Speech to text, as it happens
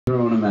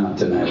throwing them out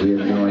tonight. We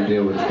have no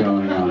idea what's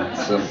going on.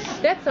 So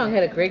that song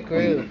had a great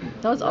groove.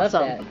 That was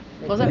awesome. That.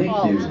 What was that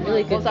called?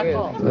 Really good what was that groove.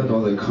 called? I love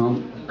all the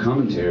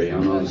commentary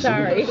on all the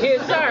Sorry,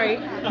 sorry.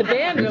 The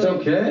band It's really.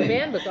 okay. The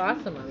band was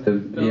awesome on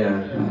this. Yeah,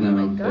 I know.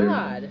 Oh my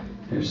God.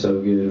 They're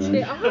so good, right?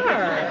 They are.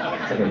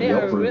 It's like a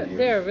Yelp review.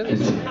 They're really.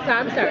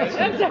 I'm sorry.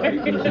 I'm sorry.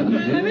 I'm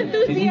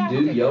Can you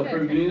do Yelp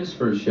reviews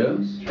for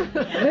shows?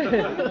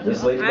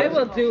 I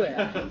will do it.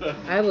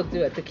 I will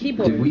do it. The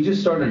keyboard. Did we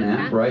just start an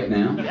app right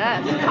now?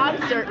 Yes,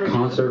 concert review.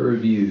 Concert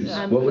reviews.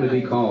 What would it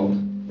be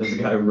called? There's a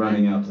guy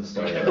running out to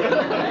start it.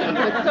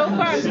 But so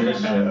far,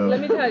 let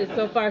me tell you,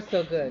 so far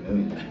so good.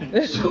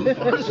 So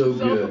far so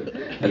good.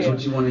 That's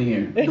what you want to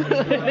hear.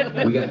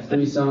 We got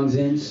 3 songs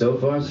in. So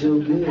far so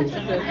good. So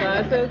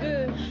far so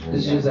good.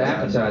 This is just an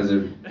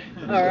appetizer.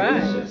 All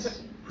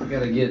right. We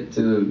gotta get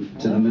to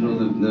the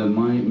middle of the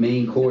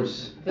main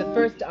course. The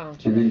first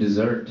entree. And then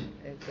dessert.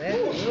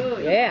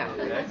 Exactly. Yeah.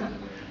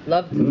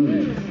 Love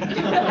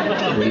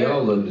dessert. We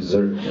all love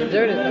dessert.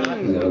 Dessert is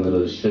awesome. Got a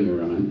little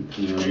sugar on it.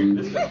 You know what I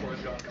mean?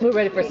 We're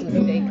ready for some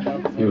steak,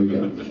 though. Here we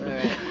go. All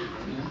right.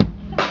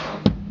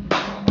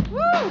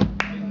 Woo!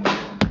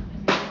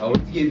 Oh,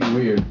 it's getting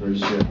weird for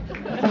sure.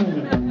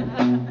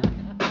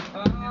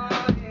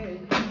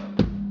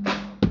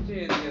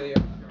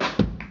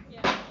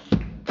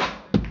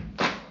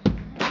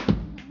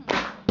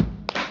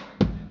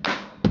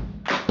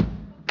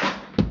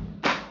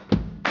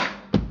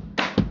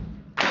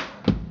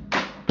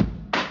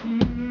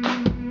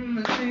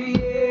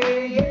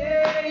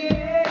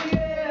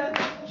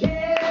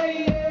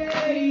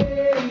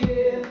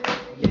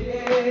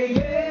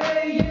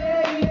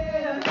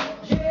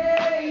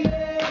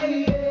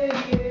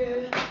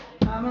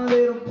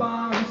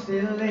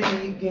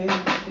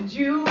 And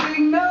you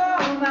ignore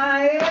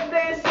my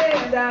every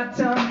says I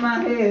turn my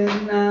head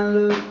and I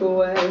look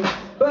away,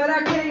 but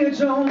I can't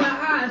control my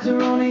eyes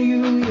are on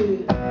you,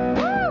 yeah.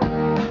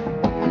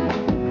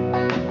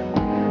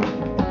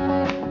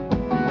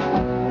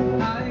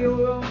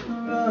 You're on the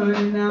run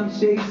and I'm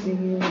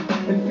chasing you.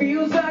 It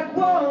feels like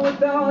war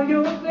with all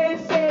your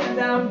blessings.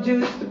 I'm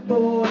just a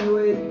boy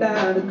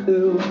without a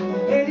clue,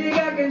 and you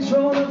got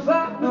control if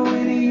I know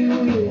any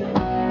of you, yeah.